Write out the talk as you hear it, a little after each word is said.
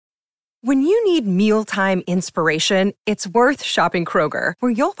When you need mealtime inspiration, it's worth shopping Kroger,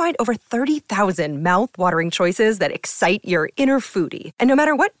 where you'll find over 30,000 mouth-watering choices that excite your inner foodie. And no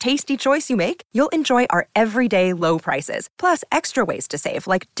matter what tasty choice you make, you'll enjoy our everyday low prices, plus extra ways to save,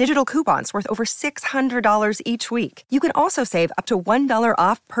 like digital coupons worth over $600 each week. You can also save up to $1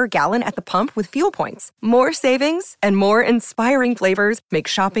 off per gallon at the pump with fuel points. More savings and more inspiring flavors make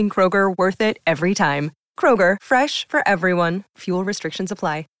shopping Kroger worth it every time. Kroger, fresh for everyone. Fuel restrictions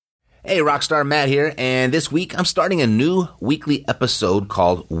apply. Hey, Rockstar Matt here, and this week I'm starting a new weekly episode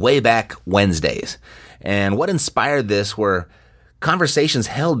called Way Back Wednesdays. And what inspired this were conversations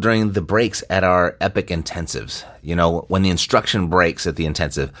held during the breaks at our Epic intensives. You know, when the instruction breaks at the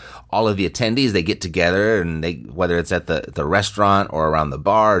intensive, all of the attendees, they get together, and they, whether it's at the restaurant or around the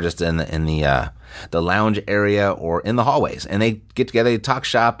bar, or just in the lounge area or in the hallways, and they get together, they talk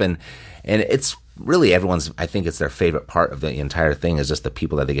shop, and it's really everyone's, I think it's their favorite part of the entire thing is just the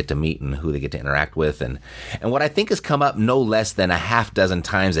people that they get to meet and who they get to interact with. And what I think has come up no less than a half dozen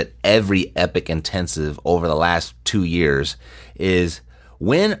times at every Epic intensive over the last 2 years is,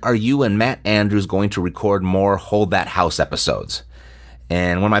 when are you and Matt Andrews going to record more Hold That House episodes?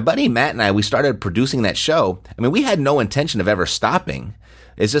 And when my buddy Matt and we started producing that show, I mean, we had no intention of ever stopping.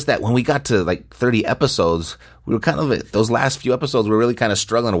 It's just that when we got to like 30 episodes, we were kind of, those last few episodes, we were really kind of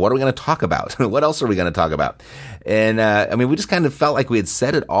struggling. What are we going to talk about? What else are we going to talk about? And, I mean, we just kind of felt like we had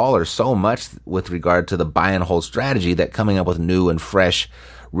said it all or so much with regard to the buy and hold strategy that coming up with new and fresh,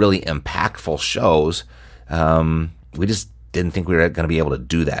 really impactful shows, we just didn't think we were going to be able to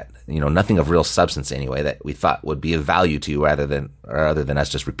do that. You know, nothing of real substance anyway that we thought would be of value to you other than us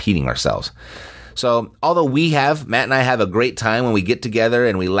just repeating ourselves. So although Matt and I have a great time when we get together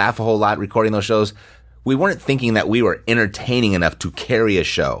and we laugh a whole lot recording those shows, we weren't thinking that we were entertaining enough to carry a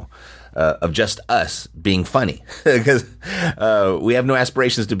show of just us being funny, because we have no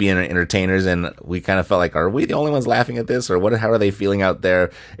aspirations to be entertainers, and we kind of felt like, are we the only ones laughing at this, or how are they feeling out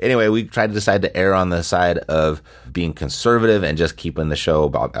there? Anyway, we tried to decide to err on the side of being conservative and just keeping the show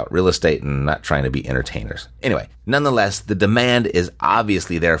about real estate and not trying to be entertainers. Anyway, nonetheless, the demand is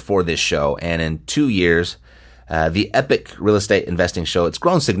obviously there for this show, and in 2 years, the Epic Real Estate Investing Show, it's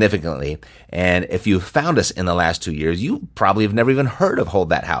grown significantly. And if you found us in the last 2 years, you probably have never even heard of Hold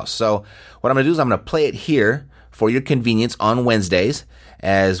That House. So what I'm going to do is I'm going to play it here for your convenience on Wednesdays,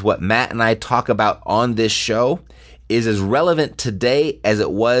 as what Matt and I talk about on this show is as relevant today as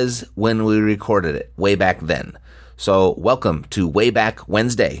it was when we recorded it way back then. So welcome to Way Back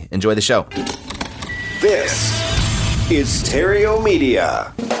Wednesday. Enjoy the show. This is Stereo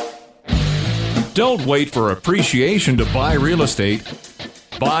Media. Don't wait for appreciation to buy real estate.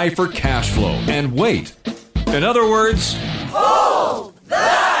 Buy for cash flow and wait. In other words, hold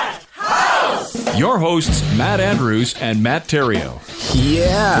that house! Your hosts, Matt Andrews and Matt Theriault.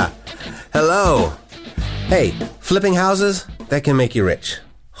 Yeah. Hello. Hey, flipping houses, that can make you rich.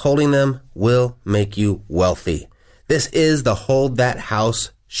 Holding them will make you wealthy. This is the Hold That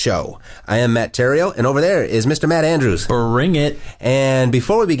House Show. I am Matt Theriault, and over there is Mr. Matt Andrews. Bring it. And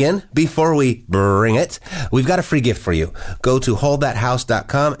before we bring it, we've got a free gift for you. Go to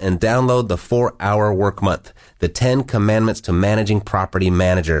holdthathouse.com and download the 4-Hour Work Month, the 10 Commandments to Managing Property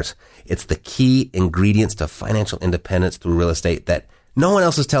Managers. It's the key ingredients to financial independence through real estate that no one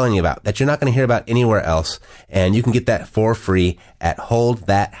else is telling you about, that you're not going to hear about anywhere else. And you can get that for free at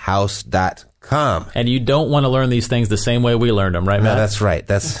holdthathouse.com. And you don't want to learn these things the same way we learned them, right, Matt? No, that's right.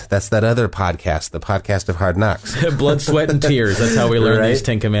 That's that other podcast, the podcast of Hard Knocks. Blood, sweat, and tears. That's how we learn these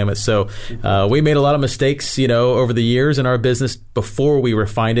 10 Commandments. So we made a lot of mistakes, over the years in our business before we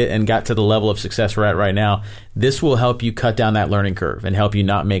refined it and got to the level of success we're at right now. This will help you cut down that learning curve and help you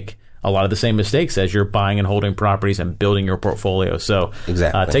not make a lot of the same mistakes as you're buying and holding properties and building your portfolio. So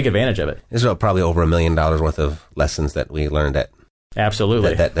exactly. Take advantage of it. This is probably over $1 million worth of lessons that we learned at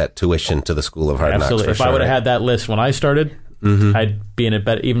Absolutely. That tuition to the School of Hard Knocks. Absolutely. If I would have had that list when I started, I'd be in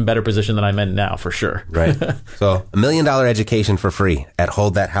a even better position than I'm in now, for sure. Right. So $1 million education for free at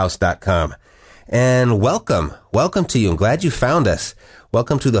holdthathouse.com. And welcome to you. I'm glad you found us.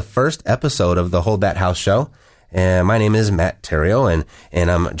 Welcome to the first episode of the Hold That House Show. And my name is Matt Theriault, and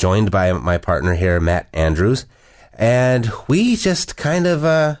I'm joined by my partner here, Matt Andrews. And we just kind of,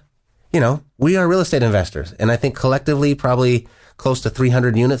 we are real estate investors. And I think collectively probably close to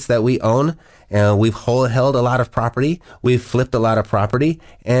 300 units that we own. And we've held a lot of property. We've flipped a lot of property.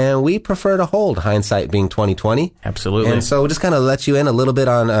 And we prefer to hold, hindsight being 20/20. Absolutely. And so we'll just kind of let you in a little bit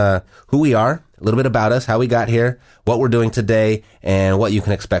on who we are, a little bit about us, how we got here, what we're doing today, and what you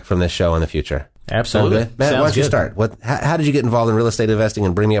can expect from this show in the future. Absolutely. Matt, why don't you start? How did you get involved in real estate investing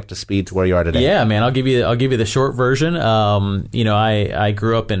and bring me up to speed to where you are today? Yeah, man, I'll give you the short version. I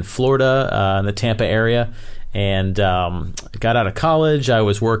grew up in Florida, in the Tampa area, and got out of college. I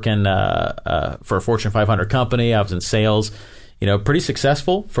was working for a Fortune 500 company. I was in sales, pretty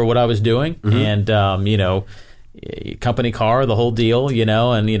successful for what I was doing. Mm-hmm. And, company car, the whole deal,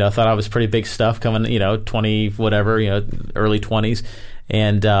 and, thought I was pretty big stuff coming, 20, whatever, early 20s.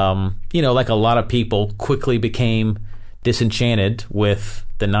 And, like a lot of people, quickly became disenchanted with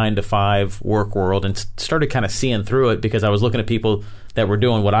the 9-to-5 work world and started kind of seeing through it because I was looking at people that were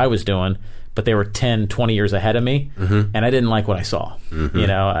doing what I was doing, but they were 10, 20 years ahead of me, and I didn't like what I saw.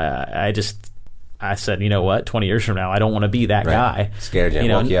 Mm-hmm. I said, you know what, 20 years from now, I don't want to be that guy. Scared you,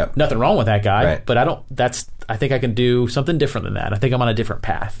 woke you up. Nothing wrong with that guy, but I think I can do something different than that. I think I'm on a different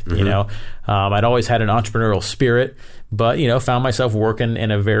path, I'd always had an entrepreneurial spirit, but, found myself working in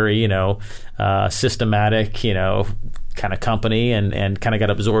a very, systematic, kind of company and kind of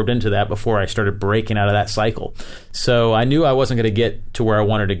got absorbed into that before I started breaking out of that cycle. So I knew I wasn't going to get to where I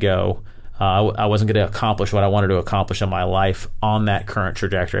wanted to go. I wasn't going to accomplish what I wanted to accomplish in my life on that current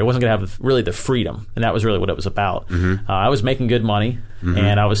trajectory. I wasn't going to have really the freedom, and that was really what it was about. Mm-hmm. I was making good money,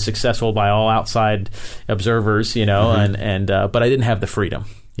 and I was successful by all outside observers, but I didn't have the freedom.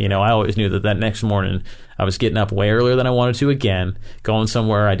 I always knew that next morning I was getting up way earlier than I wanted to again, going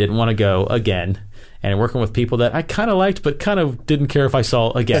somewhere I didn't want to go again, and working with people that I kind of liked but kind of didn't care if I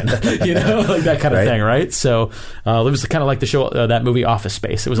saw again, like that kind of thing, right? So it was kind of like the show, that movie Office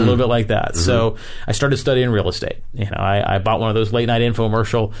Space. It was a little bit like that. Mm-hmm. So I started studying real estate. I bought one of those late night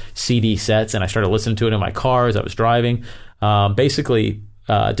infomercial CD sets, and I started listening to it in my car as I was driving. Basically,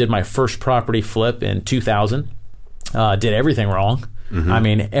 did my first property flip in 2000. Did everything wrong. Mm-hmm. I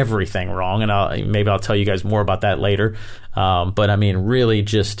mean, everything wrong. And maybe I'll tell you guys more about that later. But I mean, really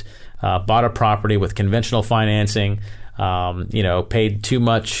just bought a property with conventional financing, paid too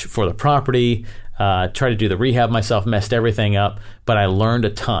much for the property, tried to do the rehab myself, messed everything up, but I learned a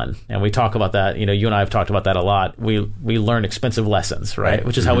ton. And we talk about that, you and I have talked about that a lot. We learned expensive lessons, right?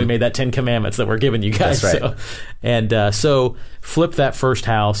 Which is how we made that 10 commandments that we're giving you guys. That's right. So flipped that first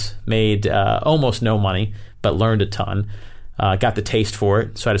house, made almost no money, but learned a ton. Got the taste for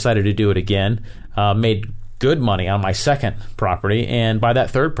it, so I decided to do it again. Made good money on my second property, and by that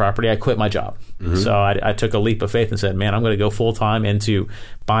third property, I quit my job. Mm-hmm. So I took a leap of faith and said, man, I'm going to go full-time into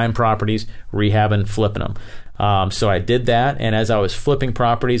buying properties, rehabbing, flipping them. So I did that, and as I was flipping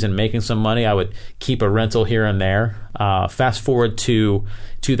properties and making some money, I would keep a rental here and there. Fast forward to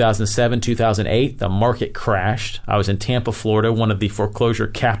 2007, 2008, the market crashed. I was in Tampa, Florida, one of the foreclosure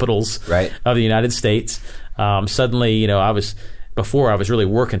capitals of the United States. Suddenly, I was really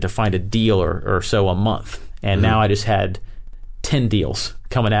working to find a deal or so a month. And now I just had 10 deals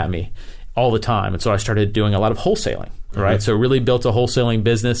coming at me all the time. And so I started doing a lot of wholesaling, right? So really built a wholesaling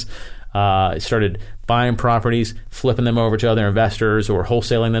business. I started buying properties, flipping them over to other investors or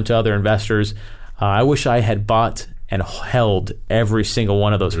wholesaling them to other investors. I wish I had bought and held every single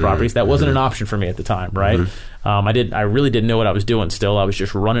one of those properties. That wasn't an option for me at the time, right? I really didn't know what I was doing still. I was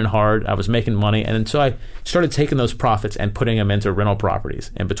just running hard. I was making money. And so I started taking those profits and putting them into rental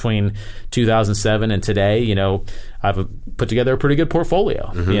properties. And between 2007 and today, I've put together a pretty good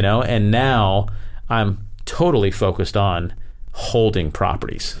portfolio, and now I'm totally focused on holding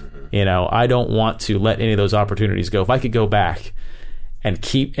properties. I don't want to let any of those opportunities go. If I could go back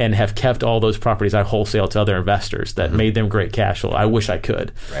and have kept all those properties I wholesale to other investors that made them great cash flow, I wish I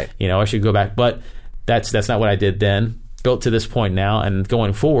could. Right. I should go back, but that's not what I did then. Built to this point now, and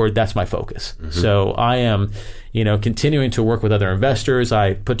going forward, that's my focus. So I am, continuing to work with other investors.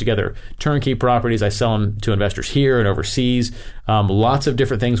 I put together turnkey properties. I sell them to investors here and overseas. Lots of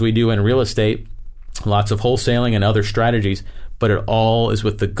different things we do in real estate, lots of wholesaling and other strategies, but it all is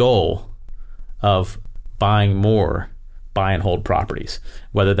with the goal of buying more buy and hold properties,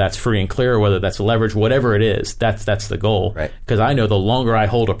 whether that's free and clear or whether that's leverage, whatever it is, that's the goal. Because I know the longer I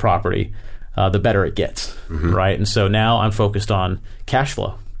hold a property, the better it gets, right? And so now I'm focused on cash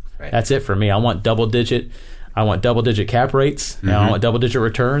flow. That's it for me. I want double-digit cap rates, and I want double-digit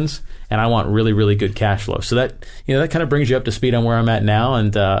returns, and I want really, really good cash flow. So that that kind of brings you up to speed on where I'm at now.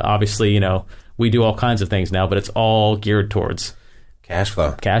 And obviously, we do all kinds of things now, but it's all geared towards cash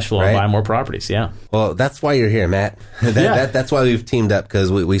flow, and buy more properties. Yeah. Well, that's why you're here, Matt. That's why we've teamed up,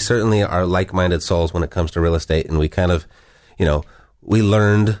 because we certainly are like-minded souls when it comes to real estate, and we kind of, we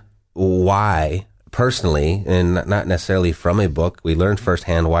learned why personally, and not necessarily from a book. We learned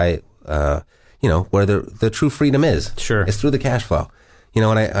firsthand why, where the true freedom is. Sure. It's through the cash flow.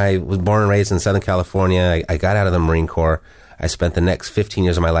 When I was born and raised in Southern California, I got out of the Marine Corps. I spent the next 15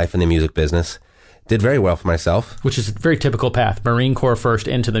 years of my life in the music business. did very well for myself. Which is a very typical path. Marine Corps first,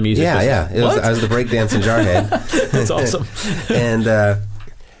 into the music business. Yeah. I was the breakdancing jarhead. That's awesome. And,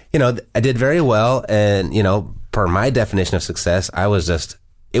 I did very well. And, per my definition of success,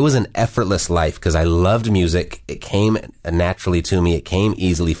 it was an effortless life because I loved music. It came naturally to me. It came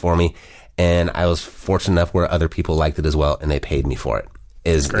easily for me. And I was fortunate enough where other people liked it as well, and they paid me for it.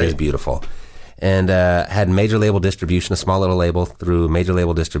 It is beautiful. And had major label distribution, a small little label through major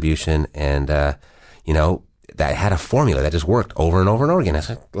label distribution. And, that had a formula that just worked over and over and over again. I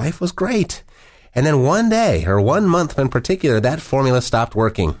said, life was great. And then one day, or 1 month in particular, that formula stopped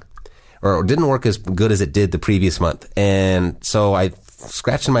working. Or didn't work as good as it did the previous month. And so I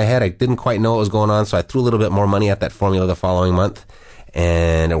scratching my head. I didn't quite know what was going on, so I threw a little bit more money at that formula the following month,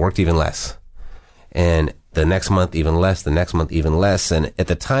 and it worked even less. And the next month, even less. The next month, even less. And at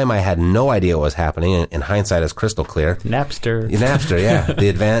the time, I had no idea what was happening. And in hindsight, it's crystal clear. Napster, yeah.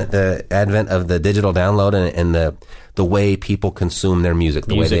 The advent of the digital download and the way people consume their music,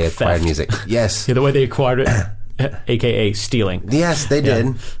 the way they acquired music. Yes. The way they acquired it, a.k.a. stealing. Yes, they did.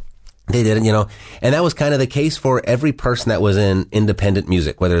 Yeah. They did, and that was kind of the case for every person that was in independent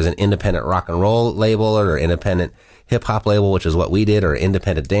music, whether it was an independent rock and roll label or independent hip hop label, which is what we did, or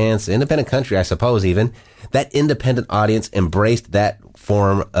independent dance, independent country, I suppose even. That independent audience embraced that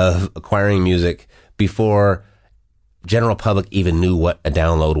form of acquiring music before general public even knew what a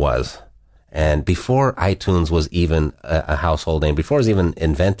download was. And before iTunes was even a household name, before it was even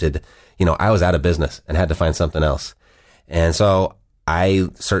invented, I was out of business and had to find something else. And so I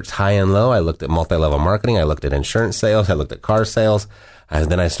searched high and low. I looked at multi-level marketing. I looked at insurance sales. I looked at car sales.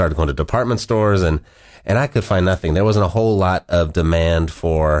 Then I started going to department stores, and I could find nothing. There wasn't a whole lot of demand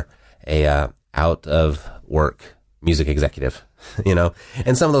for a out of work music executive,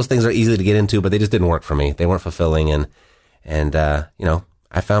 And some of those things are easy to get into, but they just didn't work for me. They weren't fulfilling, and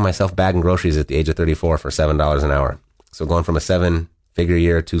I found myself bagging groceries at the age of 34 for $7 an hour. So going from a 7-figure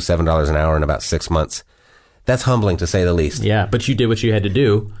year to $7 an hour in about 6 months. That's humbling, to say the least. Yeah, but you did what you had to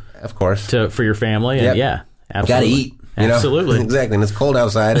do. Of course. For your family. And yep. Absolutely. Got to eat. Absolutely. Exactly. And it's cold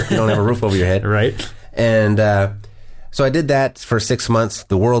outside if you don't have a roof over your head. Right. And so I did that for 6 months,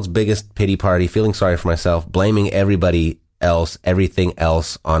 the world's biggest pity party, feeling sorry for myself, blaming everybody else, everything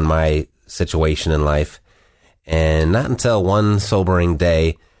else on my situation in life. And not until one sobering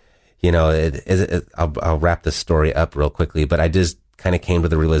day, I'll wrap this story up real quickly, but I just kind of came to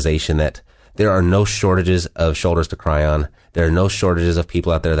the realization that there are no shortages of shoulders to cry on. There are no shortages of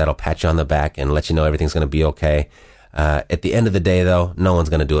people out there that'll pat you on the back and let you know everything's going to be okay. At the end of the day, though, no one's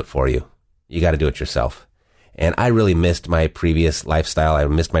going to do it for you. You got to do it yourself. And I really missed my previous lifestyle. I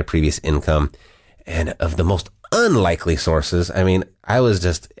missed my previous income. And of the most unlikely sources, I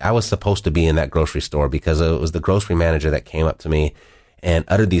was supposed to be in that grocery store because it was the grocery manager that came up to me and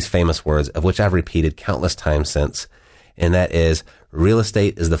uttered these famous words, of which I've repeated countless times since. And that is, real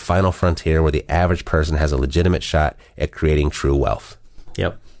estate is the final frontier where the average person has a legitimate shot at creating true wealth.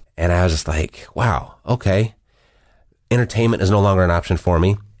 Yep. And I was just like, wow, okay. Entertainment is no longer an option for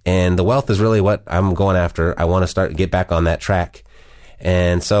me. And the wealth is really what I'm going after. I want to get back on that track.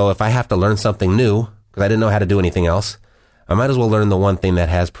 And so if I have to learn something new, because I didn't know how to do anything else, I might as well learn the one thing that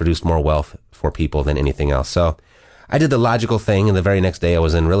has produced more wealth for people than anything else. So I did the logical thing, and the very next day I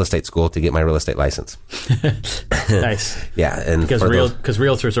was in real estate school to get my real estate license. Nice. Yeah. And because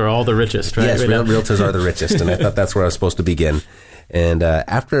realtors are all the richest, right? Yes, realtors are the richest, and I thought that's where I was supposed to begin. And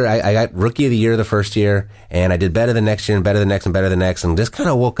after I got Rookie of the Year the first year, and I did better the next year, and better the next, and better the next, and just kind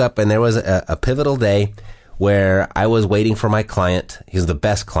of woke up, and there was a pivotal day where I was waiting for my client. He's the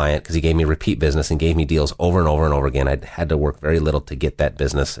best client because he gave me repeat business and gave me deals over and over and over again. I had to work very little to get that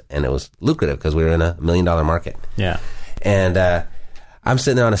business, and it was lucrative because we were in a $1 million market. Yeah. And I'm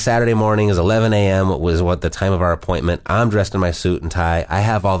sitting there on a Saturday morning. It was 11 a.m. was what the time of our appointment. I'm dressed in my suit and tie. I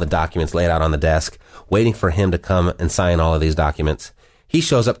have all the documents laid out on the desk, waiting for him to come and sign all of these documents. He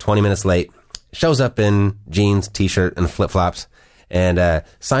shows up 20 minutes late, shows up in jeans, t-shirt, and flip-flops, and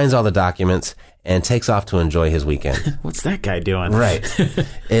signs all the documents and takes off to enjoy his weekend. What's that guy doing? Right.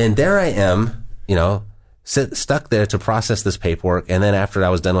 And there I am, stuck there to process this paperwork. And then after I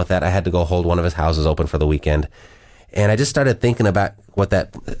was done with that, I had to go hold one of his houses open for the weekend. And I just started thinking about what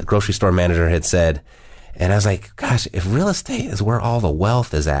that grocery store manager had said. And I was like, gosh, if real estate is where all the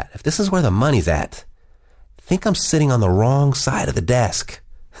wealth is at, if this is where the money's at, I think I'm sitting on the wrong side of the desk.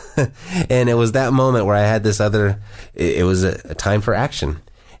 And it was that moment where I had it was a time for action.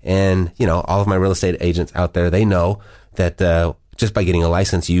 And, all of my real estate agents out there, they know that just by getting a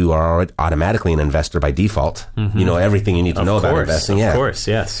license, you are automatically an investor by default. Mm-hmm. You know everything you need to know about investing. Of course,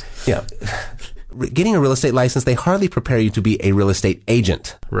 yes. Yeah. getting a real estate license, they hardly prepare you to be a real estate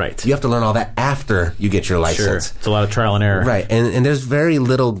agent. Right. You have to learn all that after you get your license. Sure. It's a lot of trial and error. Right. And there's very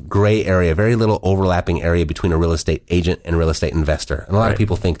little gray area, very little overlapping area between a real estate agent and a real estate investor. And a lot of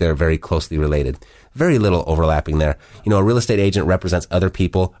people think they're very closely related. Very little overlapping there. You know, a real estate agent represents other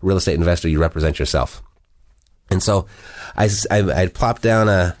people. A real estate investor, you represent yourself. And so I plopped down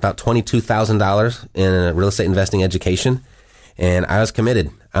about $22,000 in a real estate investing education, and I was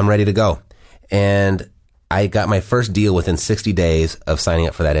committed. I'm ready to go. And I got my first deal within 60 days of signing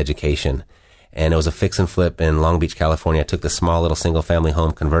up for that education. And it was a fix and flip in Long Beach, California. I took the small little single family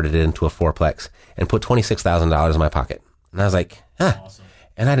home, converted it into a fourplex, and put $26,000 in my pocket. And I was like, Awesome.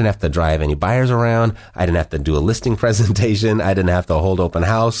 And I didn't have to drive any buyers around. I didn't have to do a listing presentation. I didn't have to hold open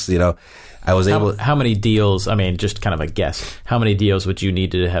house. You know, I was able. How many deals? I mean, just kind of a guess. How many deals would you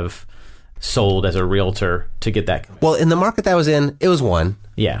need to have sold as a realtor to get that? Well, in the market that I was in, it was one.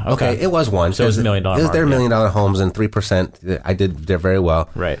 Yeah. Okay. It was one. So it was $1 million. They're $1 million homes, and 3%. I did very well.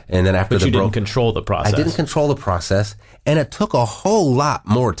 Right. And then after but you didn't control the process. I didn't control the process, and it took a whole lot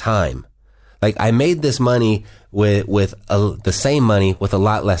more time. Like, I made this money with the same money with a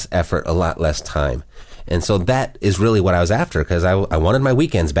lot less effort, a lot less time. And so that is really what I was after, because I wanted my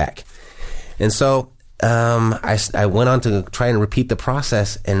weekends back. And so I went on to try and repeat the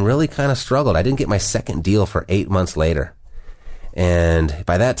process and really kind of struggled. I didn't get my second deal for 8 months later. And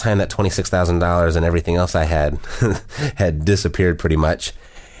by that time, that $26,000 and everything else I had had disappeared pretty much.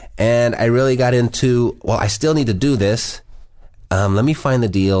 And I really got into, well, I still need to do this. Let me find the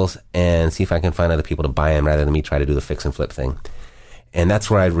deals and see if I can find other people to buy them rather than me try to do the fix and flip thing. And that's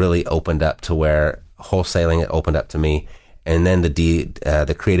where I really opened up to where wholesaling, it opened up to me. And then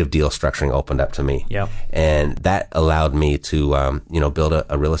the creative deal structuring opened up to me. Yep. And that allowed me to, build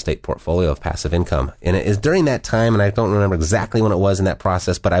a real estate portfolio of passive income. And it is during that time, and I don't remember exactly when it was in that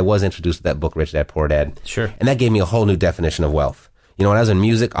process, but I was introduced to that book, Rich Dad, Poor Dad. Sure. And that gave me a whole new definition of wealth. You know, when I was in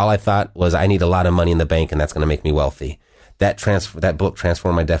music, all I thought was I need a lot of money in the bank and that's going to make me wealthy. That book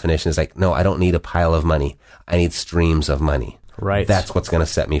transformed my definition. It's like, no, I don't need a pile of money. I need streams of money. Right. That's what's going to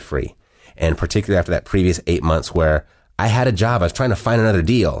set me free. And particularly after that previous 8 months where I had a job, I was trying to find another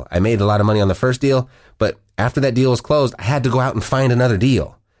deal. I made a lot of money on the first deal, but after that deal was closed, I had to go out and find another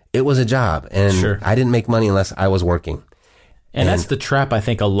deal. It was a job, and Sure. I didn't make money unless I was working. And that's the trap I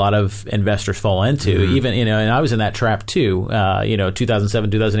think a lot of investors fall into. Mm-hmm. Even, and I was in that trap too.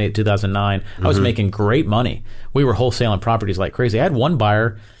 2007, 2008, 2009, I was making great money. We were wholesaling properties like crazy. I had one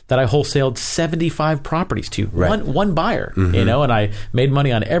buyer that I wholesaled 75 properties to. Right. One buyer, and I made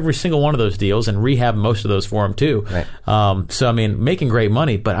money on every single one of those deals and rehabbed most of those for him too. Right. So, I mean, making great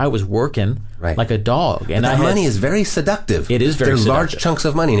money, but I was working like a dog. And that money is very seductive. It is very seductive. They're large chunks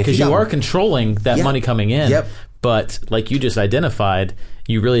of money. Because you are controlling that money coming in. Yep. But like you just identified,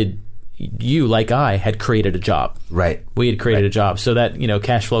 you, like I, had created a job. Right. We had created a job. So that,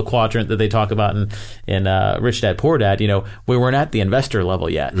 cash flow quadrant that they talk about in Rich Dad, Poor Dad, we weren't at the investor level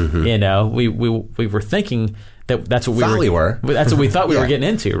yet. We were thinking that's what we were. That's what we thought we were getting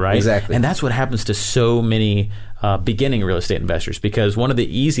into, right? Exactly. And that's what happens to so many beginning real estate investors, because one of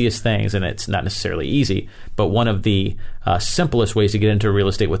the easiest things, and it's not necessarily easy, but one of the simplest ways to get into real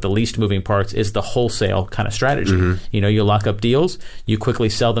estate with the least moving parts is the wholesale kind of strategy. You lock up deals, you quickly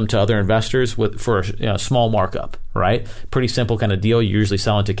sell them to other investors for a small markup, right? Pretty simple kind of deal. You usually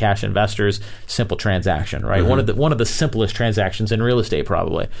sell into cash investors, simple transaction, right? One of the simplest transactions in real estate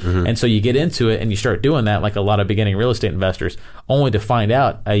probably. And so you get into it and you start doing that like a lot of beginning real estate investors, only to find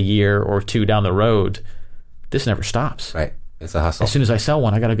out a year or two down the road, this never stops. Right. It's a hustle. As soon as I sell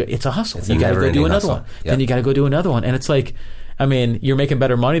one, I got to go. It's a hustle. You got to go do another one. Yep. Then you got to go do another one. And it's like, I mean, you're making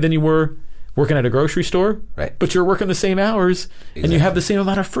better money than you were working at a grocery store, right? But you're working the same hours and you have the same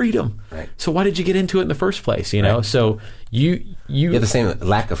amount of freedom. Right. So why did you get into it in the first place? Right. So you have the same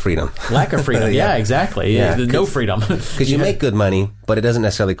lack of freedom. Lack of freedom. Yeah, exactly. Yeah. No freedom. Because you make good money, but it doesn't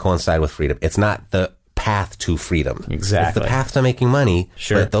necessarily coincide with freedom. It's not the path to freedom. Exactly. It's the path to making money.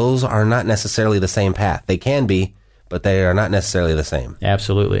 Sure. But those are not necessarily the same path. They can be, but they are not necessarily the same.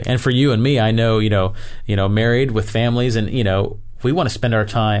 Absolutely. And for you and me, I know, married with families, and, we want to spend our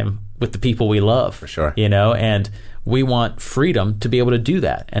time with the people we love. For sure. And we want freedom to be able to do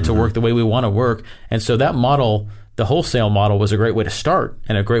that and to work the way we want to work. And so that model, the wholesale model, was a great way to start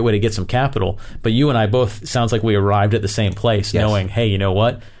and a great way to get some capital. But you and I both, sounds like we arrived at the same place, knowing, hey, you know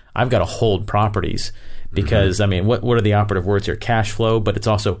what? I've got to hold properties because, I mean, what are the operative words here? Cash flow, but it's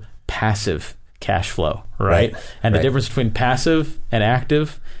also passive cash flow, right? And the difference between passive and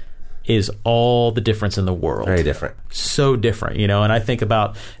active, is all the difference in the world. Very different. So different, and I think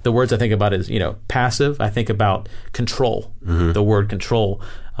about the words I think about is, passive. I think about control, the word control.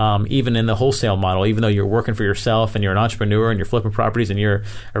 Even in the wholesale model, even though you're working for yourself and you're an entrepreneur and you're flipping properties and you're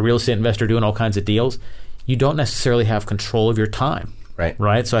a real estate investor doing all kinds of deals, you don't necessarily have control of your time.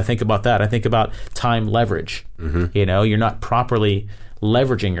 Right. So I think about that. I think about time leverage. You're not properly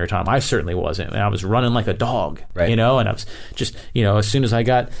leveraging your time. I certainly wasn't. And I was running like a dog, and I was just, as soon as I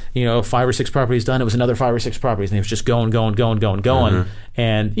got, 5 or 6 properties done, it was another 5 or 6 properties, and it was just going.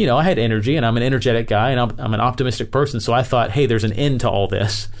 And, I had energy, and I'm an energetic guy, and I'm an optimistic person. So I thought, hey, there's an end to all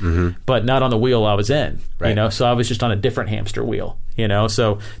this, but not on the wheel I was in, so I was just on a different hamster wheel,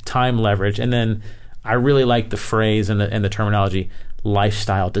 so time leverage. And then I really like the phrase and the terminology,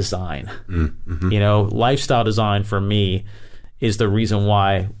 lifestyle design. Lifestyle design for me is the reason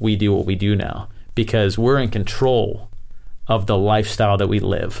why we do what we do now, because we're in control of the lifestyle that we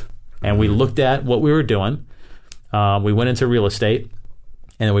live. And we looked at what we were doing. We went into real estate,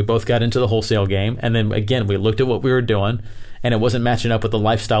 and then we both got into the wholesale game. And then again, we looked at what we were doing, and it wasn't matching up with the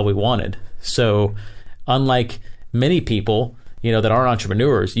lifestyle we wanted. So unlike many people, that are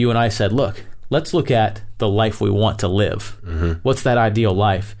entrepreneurs, you and I said, look, let's look at the life we want to live. What's that ideal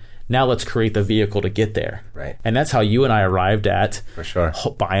life? Now let's create the vehicle to get there. Right. And that's how you and I arrived at for sure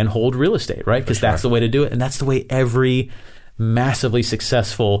buy and hold real estate, right? Because that's the way to do it. And that's the way every massively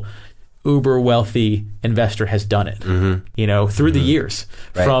successful, uber wealthy investor has done it, through the years,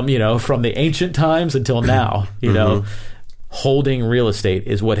 from the ancient times until now, holding real estate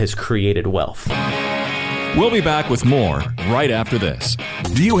is what has created wealth. We'll be back with more right after this.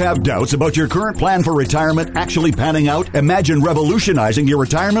 Do you have doubts about your current plan for retirement actually panning out? Imagine revolutionizing your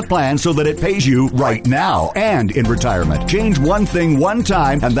retirement plan so that it pays you right now and in retirement. Change one thing one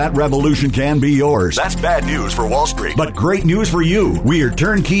time and that revolution can be yours. That's bad news for Wall Street, but great news for you. We are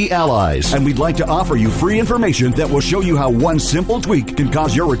Turnkey Allies, and we'd like to offer you free information that will show you how one simple tweak can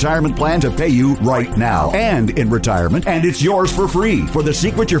cause your retirement plan to pay you right now and in retirement, and it's yours for free. For the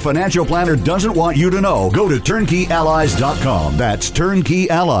secret your financial planner doesn't want you to know, go to turnkeyallies.com. That's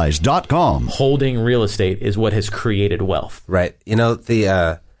turnkeyallies.com. Holding real estate is what has created wealth. Right.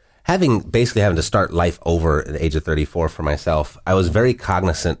 The having to start life over at the age of 34 for myself, I was very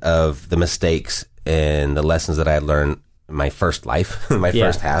cognizant of the mistakes and the lessons that I had learned in my first life, my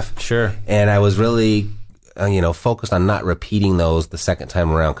first half. Sure. And I was really focused on not repeating those the second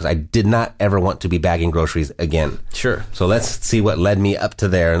time around, because I did not ever want to be bagging groceries again. Sure. So let's see what led me up to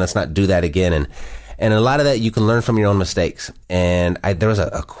there, and let's not do that again. And a lot of that you can learn from your own mistakes. And there was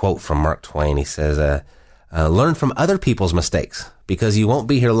a quote from Mark Twain. He says, learn from other people's mistakes, because you won't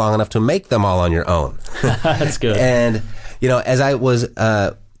be here long enough to make them all on your own. That's good. And, as I was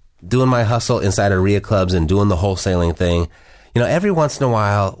doing my hustle inside of RIA clubs and doing the wholesaling thing, every once in a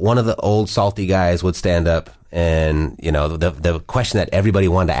while, one of the old salty guys would stand up, and, the question that everybody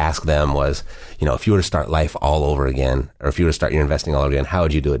wanted to ask them was, if you were to start life all over again, or if you were to start your investing all over again, how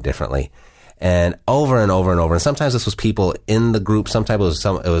would you do it differently? And over and over and over. And sometimes this was people in the group. Sometimes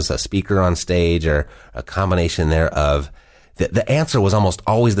it was a speaker on stage, or a combination thereof. The answer was almost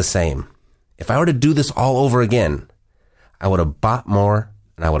always the same. If I were to do this all over again, I would have bought more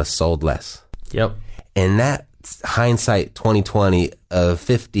and I would have sold less. Yep. And that hindsight 2020 of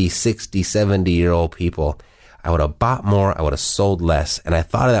 50, 60, 70-year-old people, I would have bought more, I would have sold less. And I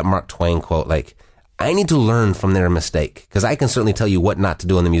thought of that Mark Twain quote, like, I need to learn from their mistake, because I can certainly tell you what not to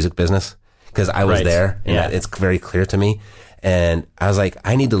do in the music business, because I was there, and it's very clear to me. And I was like,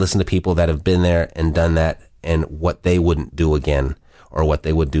 I need to listen to people that have been there and done that, and what they wouldn't do again, or what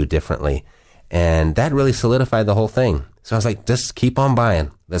they would do differently. And that really solidified the whole thing. So I was like, just keep on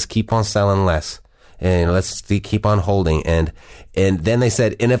buying. Let's keep on selling less. And let's keep on holding. And then they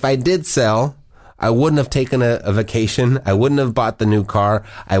said, and if I did sell, I wouldn't have taken a vacation. I wouldn't have bought the new car.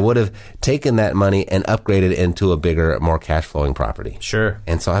 I would have taken that money and upgraded into a bigger, more cash flowing property. Sure.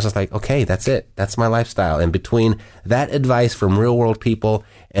 And so I was just like, okay, that's it. That's my lifestyle. And between that advice from real world people,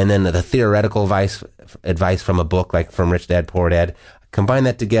 and then the theoretical advice from a book like From Rich Dad, Poor Dad, combine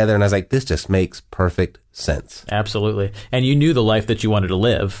that together, and I was like, this just makes perfect sense. Absolutely. And you knew the life that you wanted to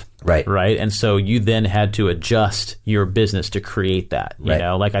live. Right. Right. And so you then had to adjust your business to create that. You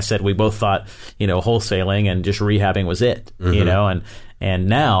know, like I said, we both thought, wholesaling and just rehabbing was it, and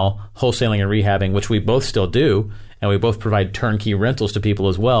now wholesaling and rehabbing, which we both still do, and we both provide turnkey rentals to people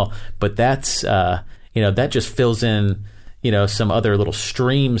as well. But that's, that just fills in, some other little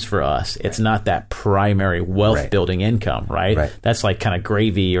streams for us. It's not that primary wealth building income, right? That's like kind of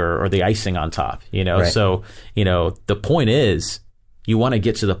gravy or the icing on top, So, the point is, you want to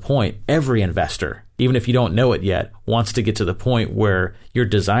get to the point, every investor, even if you don't know it yet, wants to get to the point where you're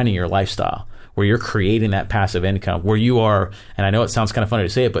designing your lifestyle, where you're creating that passive income, where you are, and I know it sounds kind of funny to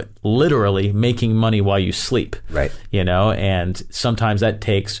say it, but literally making money while you sleep. Right. And sometimes that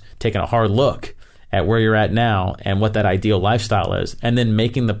takes taking a hard look at where you're at now and what that ideal lifestyle is, and then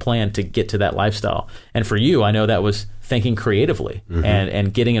making the plan to get to that lifestyle. And for you, I know that was thinking creatively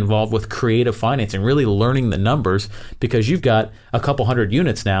and getting involved with creative financing, really learning the numbers, because you've got a couple hundred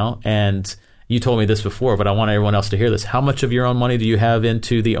units now, and you told me this before, but I want everyone else to hear this. How much of your own money do you have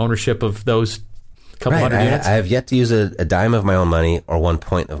into the ownership of those couple hundred units? I have yet to use a dime of my own money or 1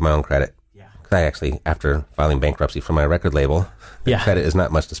 point of my own credit. Yeah. I actually, after filing bankruptcy for my record label, credit is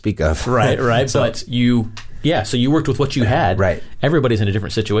not much to speak of. Right. But so you worked with what you had. Right. Everybody's in a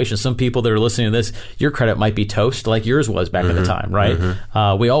different situation. Some people that are listening to this, your credit might be toast like yours was back in the time,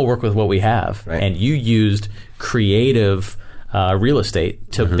 right? We all work with what we have. Right. And you used creative real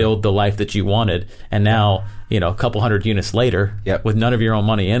estate to build the life that you wanted. And now, a couple hundred units later, with none of your own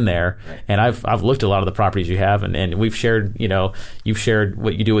money in there. Right. And I've looked at a lot of the properties you have, and we've shared, you've shared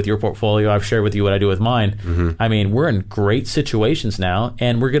what you do with your portfolio. I've shared with you what I do with mine. I mean, we're in great situations now,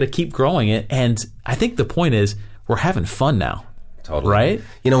 and we're going to keep growing it. And I think the point is we're having fun now. Totally. Right?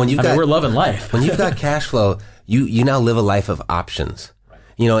 We're loving life. When you've got cash flow, you now live a life of options.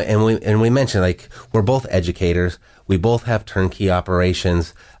 And we mentioned, like, we're both educators. We both have turnkey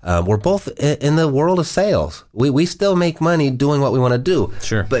operations. We're both in the world of sales. We still make money doing what we want to do.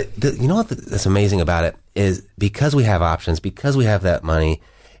 Sure. But you know that's amazing about it is because we have options, because we have that money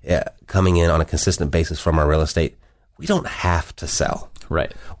coming in on a consistent basis from our real estate, we don't have to sell.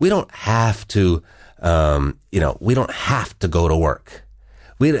 Right. We don't have to, we don't have to go to work.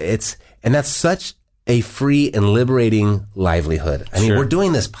 And that's such a free and liberating livelihood. I mean, we're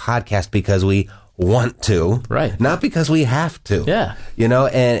doing this podcast because we want to, right? Not because we have to. Yeah.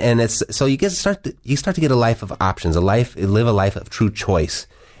 And it's so you start to get a life of options, live a life of true choice,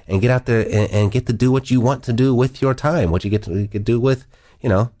 and get out there and get to do what you want to do with your time, what you could do with,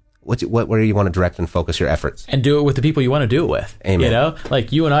 where you want to direct and focus your efforts. And do it with the people you want to do it with. Amen.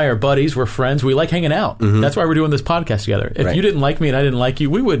 Like you and I are buddies, we're friends, we like hanging out. That's why we're doing this podcast together. If you didn't like me and I didn't like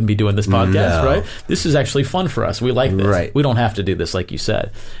you, we wouldn't be doing this podcast, right? This is actually fun for us. We like this. Right. We don't have to do this, like you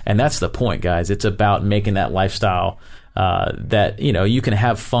said. And that's the point, guys. It's about making that lifestyle that, you can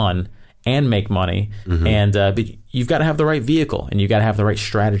have fun and make money, but you've got to have the right vehicle and you've got to have the right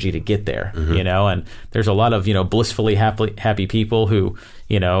strategy to get there, and there's a lot of, blissfully happy people who,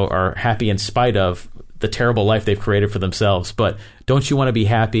 are happy in spite of the terrible life they've created for themselves. But don't you want to be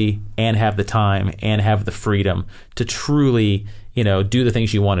happy and have the time and have the freedom to truly, do the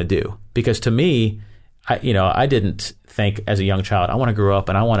things you want to do? Because to me, I didn't think as a young child, I want to grow up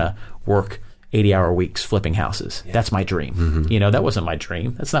and I want to work 80-hour weeks flipping houses. Yeah. That's my dream. That wasn't my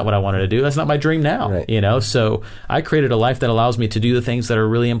dream. That's not what I wanted to do. That's not my dream now. Right. So I created a life that allows me to do the things that are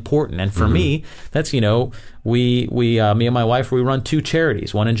really important. And for me, that's, we me and my wife, we run 2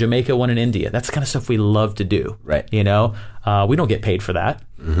 charities, one in Jamaica, one in India. That's the kind of stuff we love to do. Right. We don't get paid for that.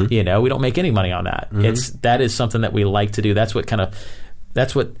 We don't make any money on that. That is something that we like to do. That's what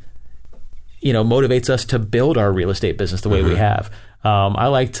motivates us to build our real estate business the way we have. I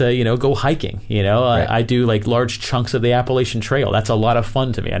like to, go hiking, right. I do like large chunks of the Appalachian Trail. That's a lot of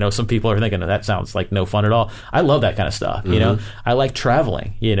fun to me. I know some people are thinking that sounds like no fun at all. I love that kind of stuff. I like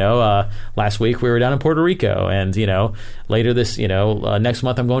traveling, last week we were down in Puerto Rico and, later this, next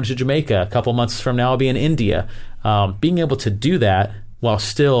month I'm going to Jamaica. A couple months from now I'll be in India. Being able to do that while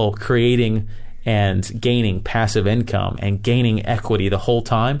still creating and gaining passive income and gaining equity the whole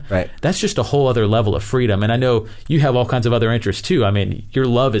time, right. That's just a whole other level of freedom. And I know you have all kinds of other interests too. I mean, your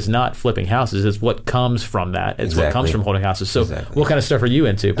love is not flipping houses. It's what comes from that. It's what comes from holding houses. So what kind of stuff are you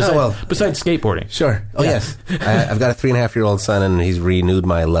into besides skateboarding? Sure. Oh, yes. I've got a 3.5-year-old son and he's renewed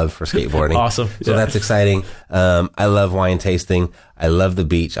my love for skateboarding. Awesome. So that's exciting. I love wine tasting. I love the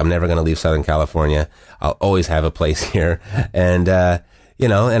beach. I'm never going to leave Southern California. I'll always have a place here. And,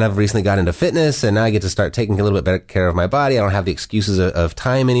 and I've recently got into fitness and now I get to start taking a little bit better care of my body. I don't have the excuses of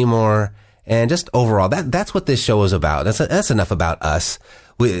time anymore. And just overall, that's what this show is about. That's enough about us.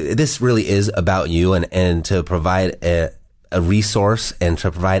 This really is about you and to provide a resource and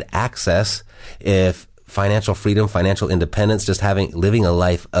to provide access if financial freedom, financial independence, just living a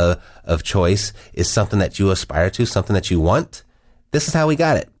life of choice is something that you aspire to, something that you want. This is how we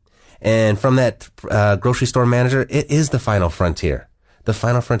got it. And from that grocery store manager, it is the final frontier. The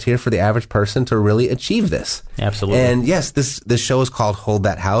final frontier for the average person to really achieve this. Absolutely. And yes, this show is called Hold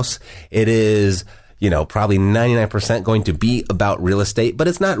That House. It is, probably 99% going to be about real estate, but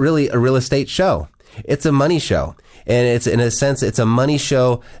it's not really a real estate show. It's a money show. And it's, in a sense, it's a money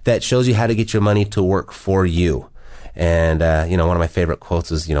show that shows you how to get your money to work for you. And, one of my favorite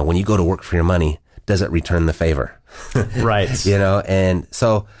quotes is, when you go to work for your money, does it return the favor? Right. And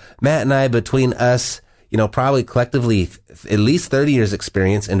so Matt and I, between us, probably collectively at least 30 years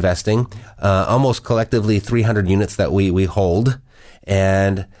experience investing, almost collectively 300 units that we hold.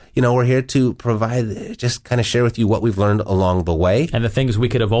 And, we're here to provide, just kind of share with you what we've learned along the way. And the things we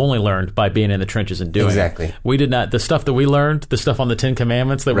could have only learned by being in the trenches and doing exactly. it. We did not, the stuff that we learned, the stuff on the 10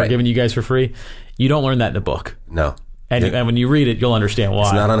 Commandments that we're giving you guys for free, you don't learn that in a book. No. And when you read it, you'll understand why.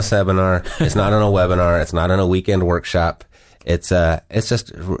 It's not on a seminar. It's not on a webinar. It's not on a weekend workshop. It's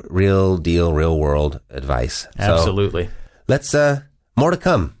just real deal, real world advice. Absolutely. So let's, more to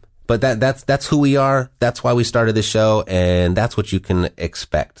come. But that's who we are. That's why we started this show, and that's what you can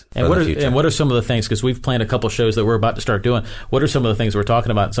expect for the future. And what are some of the things, because we've planned a couple shows that we're about to start doing, what are some of the things we're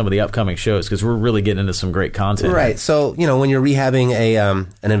talking about in some of the upcoming shows? Because we're really getting into some great content. Right. So, when you're rehabbing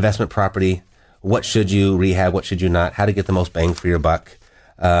an investment property, what should you rehab? What should you not? How to get the most bang for your buck?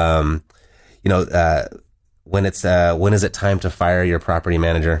 When is it time to fire your property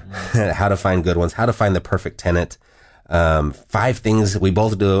manager? How to find good ones? How to find the perfect tenant? 5 things we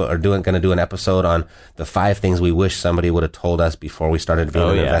both going to do an episode on the 5 things we wish somebody would have told us before we started being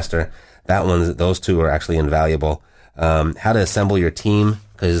an investor. Those 2 are actually invaluable. How to assemble your team,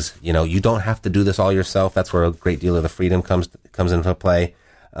 because you don't have to do this all yourself. That's where a great deal of the freedom comes into play.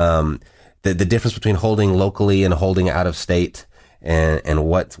 The difference between holding locally and holding out of state, and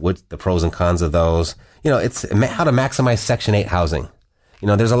what the pros and cons of those. It's how to maximize Section 8 housing.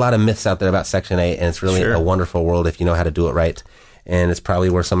 There's a lot of myths out there about Section 8, and it's really a wonderful world if you know how to do it right. And it's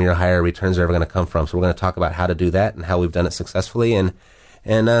probably where some of your higher returns are ever going to come from. So we're going to talk about how to do that and how we've done it successfully. And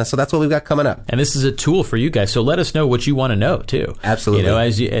so that's what we've got coming up. And this is a tool for you guys. So let us know what you want to know too. Absolutely.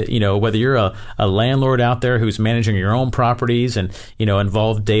 As whether you're a landlord out there who's managing your own properties and,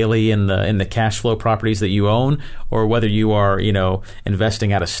 involved daily in the cash flow properties that you own, or whether you are,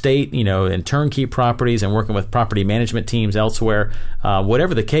 investing out of state, in turnkey properties and working with property management teams elsewhere,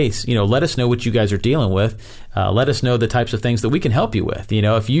 whatever the case, let us know what you guys are dealing with. Let us know the types of things that we can help you with.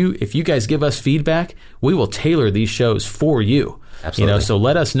 If you guys give us feedback, we will tailor these shows for you. Absolutely. So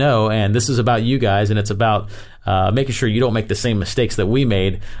let us know, and this is about you guys, and it's about making sure you don't make the same mistakes that we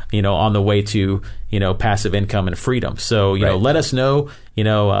made, on the way to, passive income and freedom. So, let us know,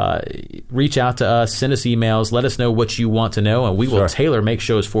 reach out to us, send us emails, let us know what you want to know, and we will make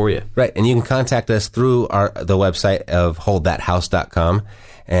shows for you. Right, and you can contact us through the website of holdthathouse.com,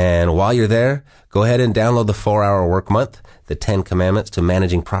 and while you're there, go ahead and download the 4-Hour Work Month, the 10 Commandments to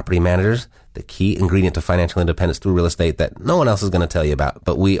Managing Property Managers, the key ingredient to financial independence through real estate that no one else is going to tell you about,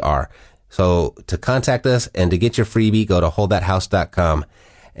 but we are. So to contact us and to get your freebie, go to holdthathouse.com.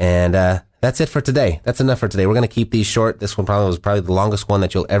 And that's it for today. That's enough for today. We're going to keep these short. This one was probably the longest one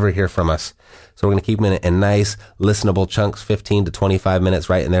that you'll ever hear from us. So we're going to keep them in nice, listenable chunks, 15 to 25 minutes,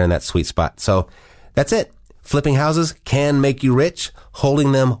 right in there in that sweet spot. So that's it. Flipping houses can make you rich.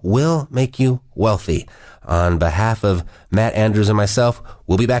 Holding them will make you wealthy. On behalf of Matt Andrews and myself,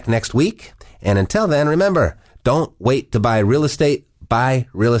 we'll be back next week. And until then, remember, don't wait to buy real estate. Buy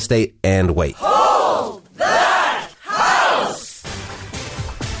real estate and wait. Hold that house!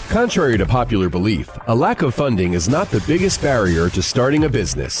 Contrary to popular belief, a lack of funding is not the biggest barrier to starting a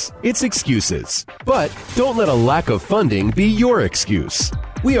business. It's excuses. But don't let a lack of funding be your excuse.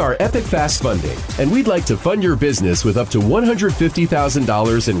 We are Epic Fast Funding, and we'd like to fund your business with up to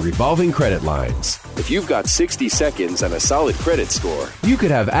 $150,000 in revolving credit lines. If you've got 60 seconds and a solid credit score, you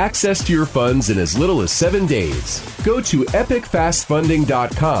could have access to your funds in as little as 7 days. Go to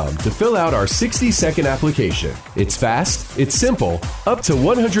epicfastfunding.com to fill out our 60-second application. It's fast, it's simple, up to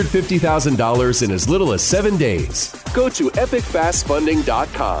 $150,000 in as little as 7 days. Go to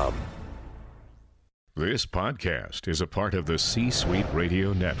epicfastfunding.com. This podcast is a part of the C-Suite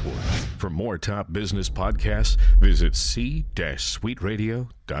Radio Network. For more top business podcasts, visit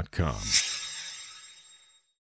c-suiteradio.com.